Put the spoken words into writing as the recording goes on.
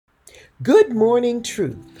Good morning,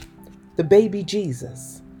 truth. The baby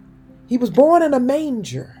Jesus. He was born in a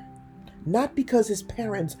manger, not because his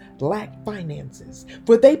parents lacked finances,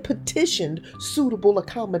 for they petitioned suitable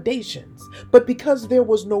accommodations, but because there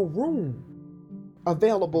was no room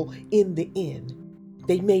available in the inn.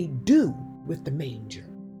 They made do with the manger.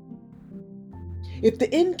 If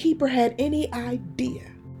the innkeeper had any idea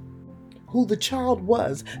who the child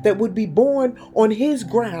was that would be born on his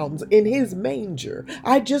grounds in his manger,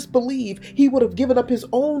 I just believe he would have given up his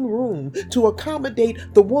own room to accommodate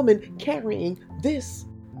the woman carrying this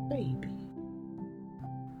baby.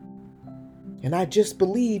 And I just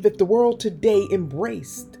believe if the world today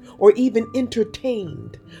embraced or even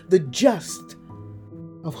entertained the just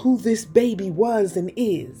of who this baby was and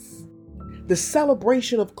is, the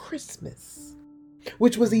celebration of Christmas,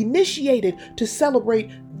 which was initiated to celebrate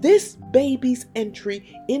this baby's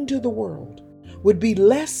entry into the world, would be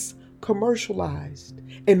less commercialized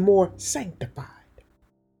and more sanctified.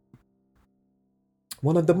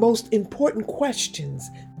 One of the most important questions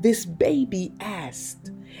this baby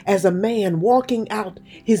asked as a man walking out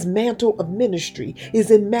his mantle of ministry is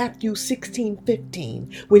in Matthew 16:15,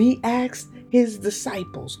 when he asked his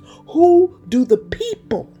disciples, "Who do the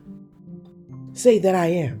people say that I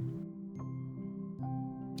am?"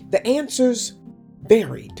 The answers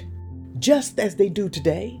varied, just as they do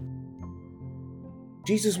today.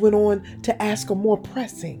 Jesus went on to ask a more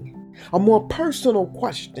pressing, a more personal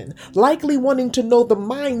question, likely wanting to know the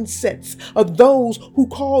mindsets of those who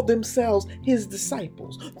called themselves his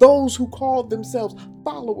disciples, those who called themselves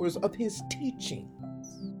followers of his teachings.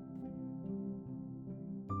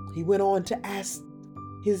 He went on to ask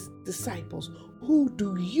his disciples, "Who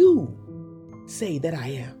do you say that I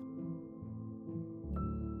am?"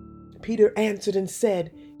 Peter answered and said,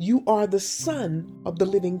 "You are the Son of the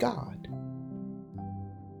living God."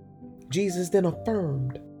 Jesus then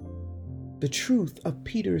affirmed the truth of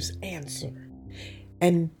Peter's answer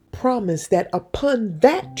and promised that upon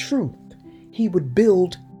that truth, he would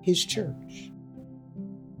build his church.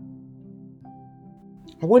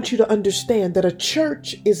 I want you to understand that a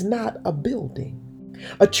church is not a building.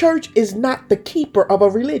 A church is not the keeper of a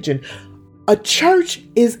religion. A church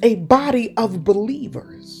is a body of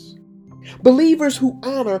believers. Believers who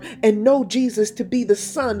honor and know Jesus to be the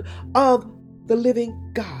Son of the living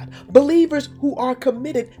God. Believers who are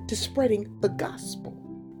committed to spreading the gospel.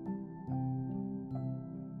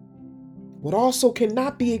 What also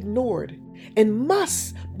cannot be ignored and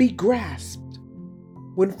must be grasped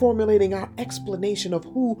when formulating our explanation of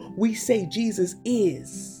who we say Jesus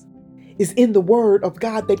is in the word of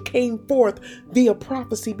God that came forth via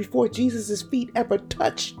prophecy before Jesus' feet ever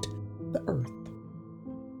touched the earth.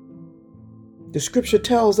 The scripture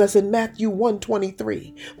tells us in Matthew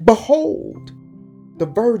 1:23, "Behold, the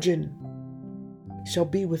virgin shall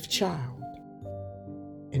be with child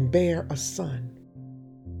and bear a son,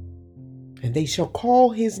 and they shall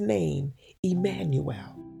call his name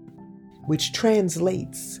Emmanuel," which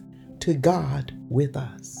translates to God with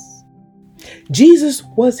us. Jesus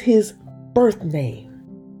was his birth name,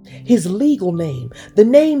 his legal name, the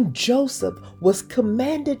name Joseph was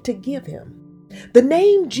commanded to give him. The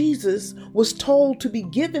name Jesus was told to be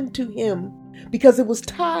given to him because it was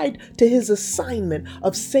tied to his assignment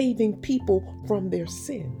of saving people from their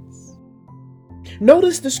sins.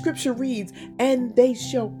 Notice the scripture reads, "And they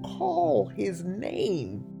shall call his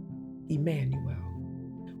name Emmanuel,"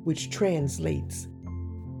 which translates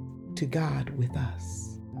to God with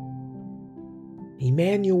us.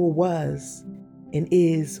 Emmanuel was and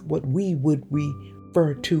is what we would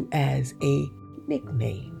refer to as a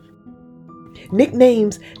nickname.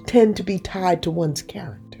 Nicknames tend to be tied to one's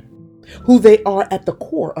character, who they are at the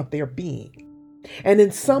core of their being. And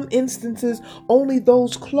in some instances, only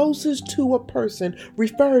those closest to a person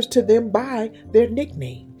refers to them by their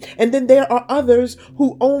nickname. And then there are others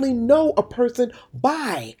who only know a person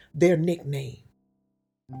by their nickname.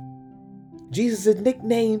 Jesus'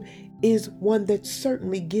 nickname is one that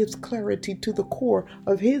certainly gives clarity to the core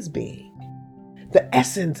of his being, the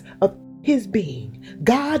essence of his being,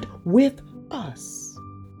 God with us.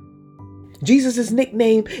 Jesus'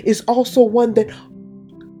 nickname is also one that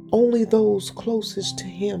only those closest to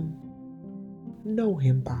him know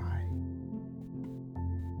him by.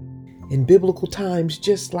 In biblical times,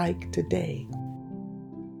 just like today,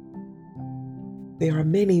 there are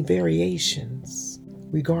many variations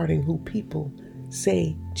regarding who people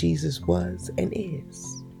say Jesus was and is.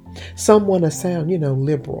 Some want to sound,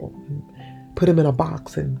 liberal, and put him in a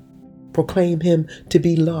box and proclaim him to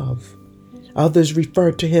be love. Others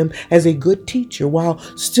refer to him as a good teacher, while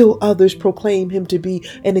still others proclaim him to be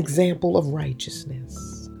an example of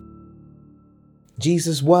righteousness.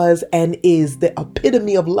 Jesus was and is the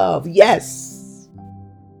epitome of love. Yes.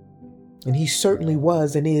 And he certainly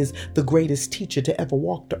was and is the greatest teacher to ever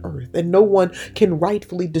walk the earth. And no one can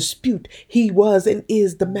rightfully dispute he was and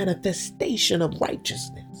is the manifestation of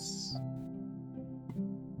righteousness.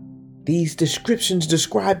 These descriptions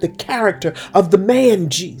describe the character of the man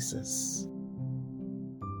Jesus.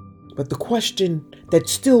 But the question that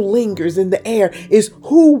still lingers in the air is,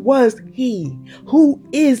 who was he? Who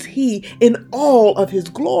is he in all of his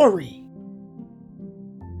glory?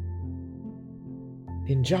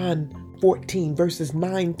 In John 14, verses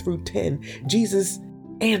 9 through 10, Jesus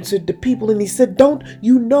answered the people and he said, "Don't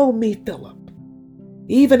you know me, Philip?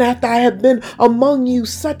 Even after I have been among you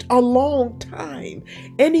such a long time,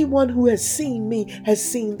 anyone who has seen me has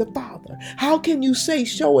seen the Father. How can you say,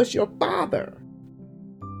 'Show us your Father'?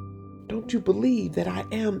 Don't you believe that I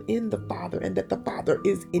am in the Father and that the Father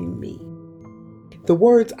is in me? The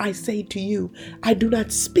words I say to you, I do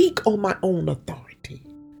not speak on my own authority.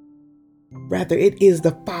 Rather, it is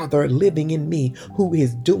the Father living in me who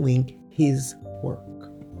is doing his work."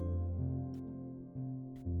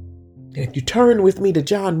 And if you turn with me to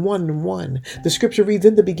John 1:1, the scripture reads,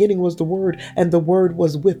 "In the beginning was the Word, and the Word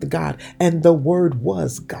was with God, and the Word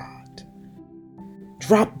was God."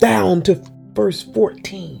 Drop down to verse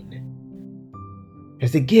 14,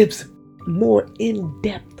 as it gives more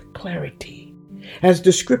in-depth clarity. As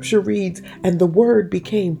the scripture reads, "And the Word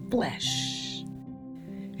became flesh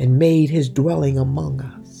and made his dwelling among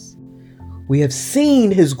us. We have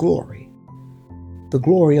seen his glory, the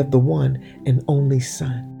glory of the one and only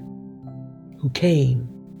Son, who came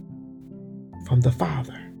from the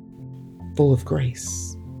Father, full of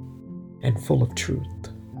grace and full of truth."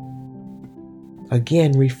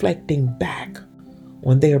 Again, reflecting back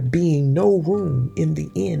on there being no room in the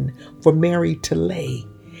inn for Mary to lay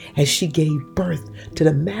as she gave birth to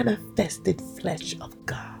the manifested flesh of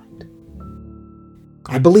God.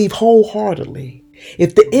 I believe wholeheartedly,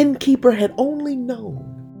 if the innkeeper had only known,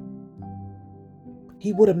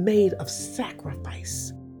 he would have made a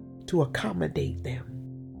sacrifice to accommodate them.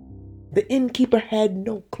 The innkeeper had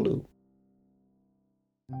no clue,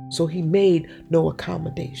 so he made no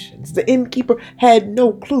accommodations. The innkeeper had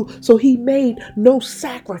no clue, so he made no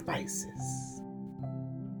sacrifices.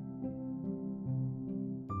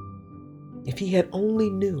 If he had only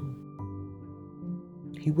knew,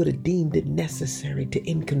 he would have deemed it necessary to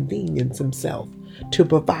inconvenience himself to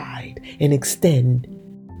provide and extend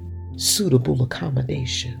suitable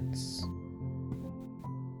accommodations.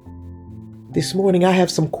 This morning, I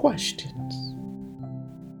have some questions.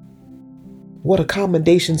 What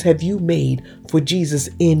accommodations have you made for Jesus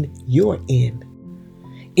in your inn,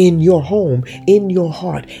 in your home, in your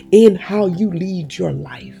heart, in how you lead your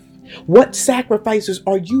life? What sacrifices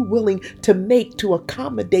are you willing to make to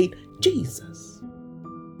accommodate Jesus?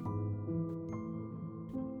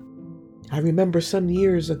 I remember some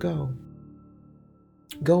years ago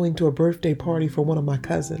going to a birthday party for one of my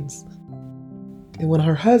cousins. And when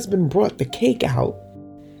her husband brought the cake out,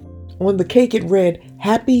 on the cake it read,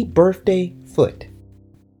 "Happy Birthday, Foot."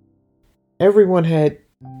 Everyone had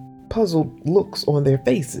puzzled looks on their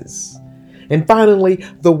faces. And finally,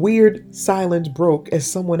 the weird silence broke as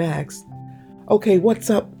someone asked, "Okay, what's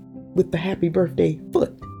up with the happy birthday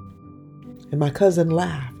foot?" And my cousin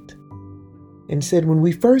laughed and said, "When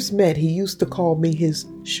we first met, he used to call me his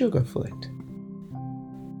sugar foot.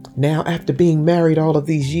 Now, after being married all of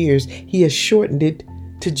these years, he has shortened it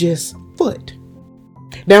to just Foot."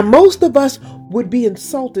 Now, most of us would be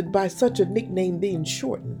insulted by such a nickname being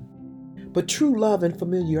shortened, but true love and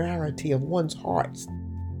familiarity of one's hearts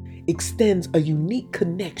extends a unique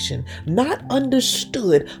connection not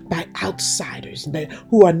understood by outsiders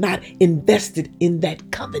who are not invested in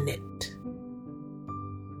that covenant.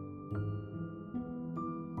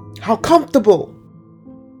 How comfortable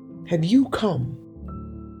have you come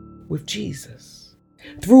with Jesus?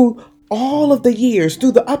 Through all of the years,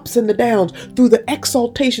 through the ups and the downs, through the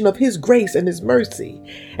exaltation of his grace and his mercy,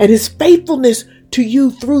 and his faithfulness to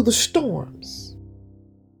you through the storms.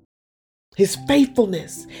 His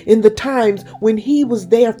faithfulness in the times when he was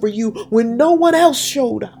there for you, when no one else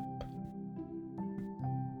showed up.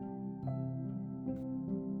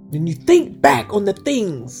 When you think back on the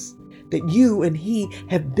things that you and he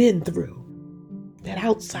have been through, that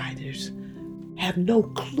outsiders have no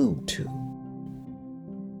clue to.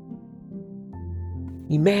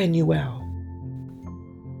 Emmanuel,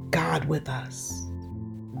 God with us.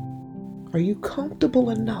 Are you comfortable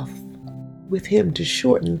enough with him to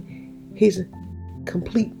shorten his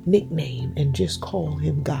complete nickname and just call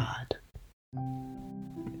him God?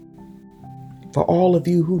 For all of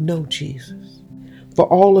you who know Jesus, For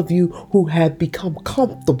all of you who have become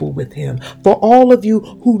comfortable with him, for all of you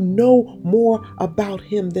who know more about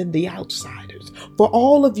him than the outsiders, for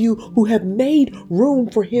all of you who have made room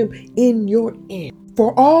for him in your end,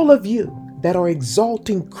 for all of you that are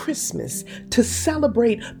exalting Christmas to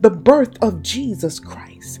celebrate the birth of Jesus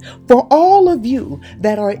Christ, for all of you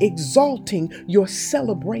that are exalting your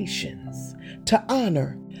celebrations to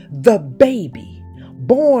honor the baby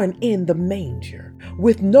born in the manger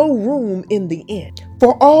with no room in the inn,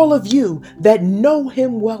 for all of you that know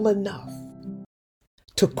him well enough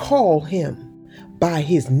to call him by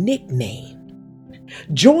his nickname,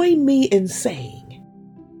 join me in saying,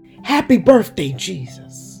 happy birthday,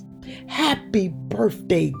 Jesus. Happy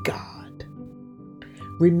birthday, God.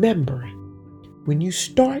 Remembering, when you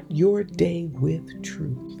start your day with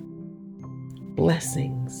truth,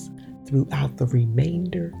 blessings throughout the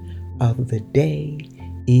remainder of the day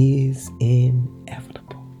is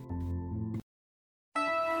inevitable.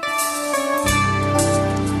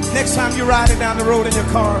 Next time you're riding down the road in your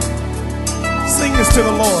car, sing this to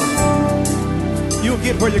the Lord. You'll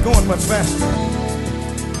get where you're going much faster.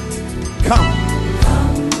 Come,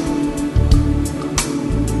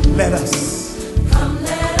 let us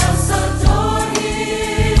adore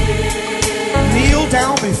him. Kneel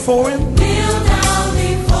down before him.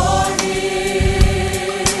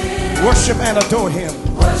 Worship and adore him.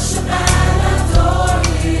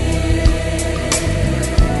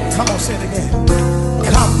 Come on, say it again.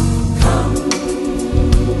 Come,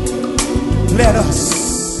 let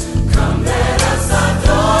us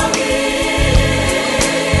adore him.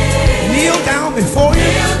 Kneel down before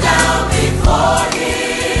him.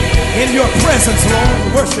 In your presence,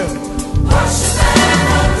 Lord, worship and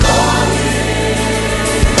adore him.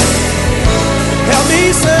 Help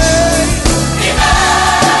me say,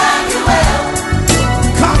 Emmanuel.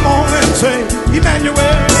 Come on and say,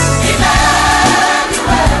 Emmanuel.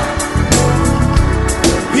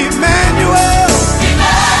 Emmanuel.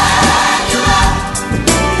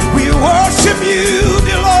 We worship you,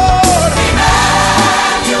 dear Lord.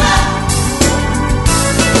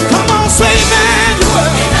 Come on, say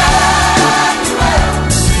Emmanuel.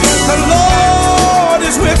 The Lord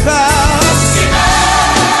is with us.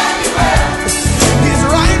 He's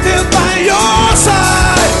right there by your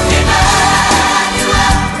side.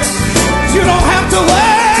 You don't have to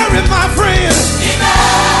worry, my friend.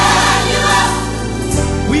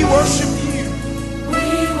 We worship you.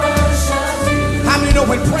 How many know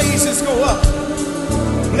when praises go up,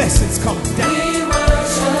 blessings come down?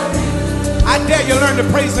 I dare you learn to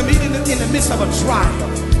praise him even in the midst of a trial.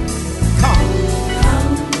 Come,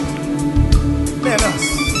 let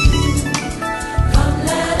us.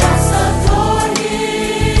 Adore him.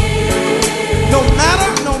 No matter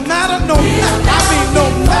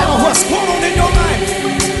what's going on in your life,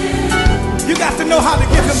 you got to know how to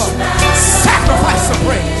give him a sacrifice of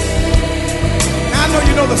praise. Now, I know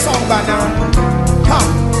you know the song by now.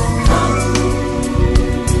 Come,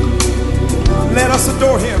 let us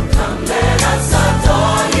adore him.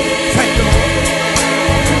 Thank you, Lord.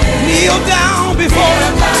 Kneel down before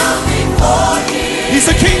him. He's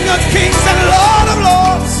the King of kings and Lord of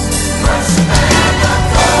lords.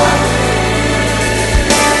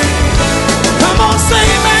 Come on, say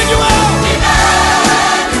Emmanuel.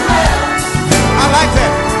 I like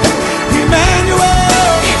that.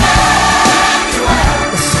 Emmanuel.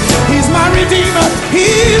 He's my Redeemer.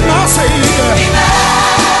 He's my Savior.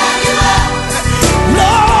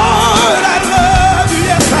 Lord, I love you.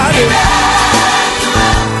 Yes, I do.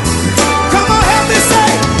 Come on, help me say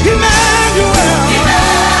Emmanuel.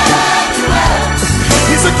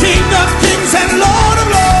 He's the King of kings and Lord of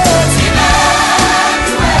lords.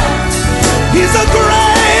 He's a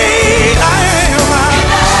great I am.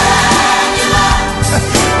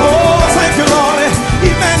 Oh, thank you, Lord.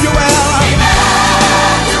 Emmanuel.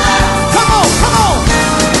 Come on.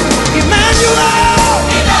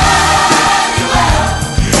 Emmanuel.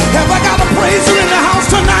 Have I got a praiser in the house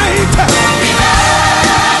tonight?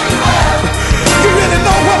 You really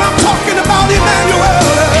know what I'm talking about, Emmanuel.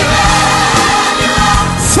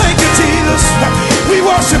 Thank you, Jesus. We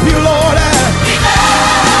worship you, Lord.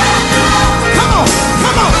 Come on.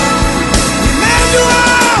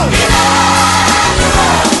 Emmanuel.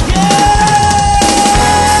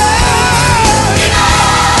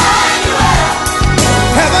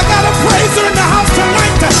 Have I got a praiser in the house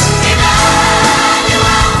tonight?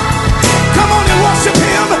 Come on and worship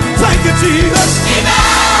him. Thank you, Jesus.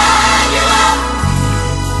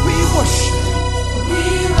 We worship you.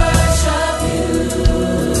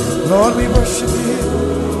 Lord, we worship you.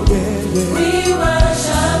 Yeah. We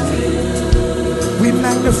worship you. We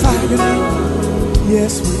magnify your name.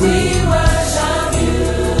 Yes, we We worship you.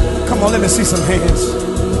 Come on, let me see some hands.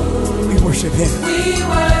 We worship him. We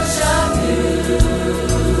worship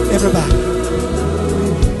you. Everybody.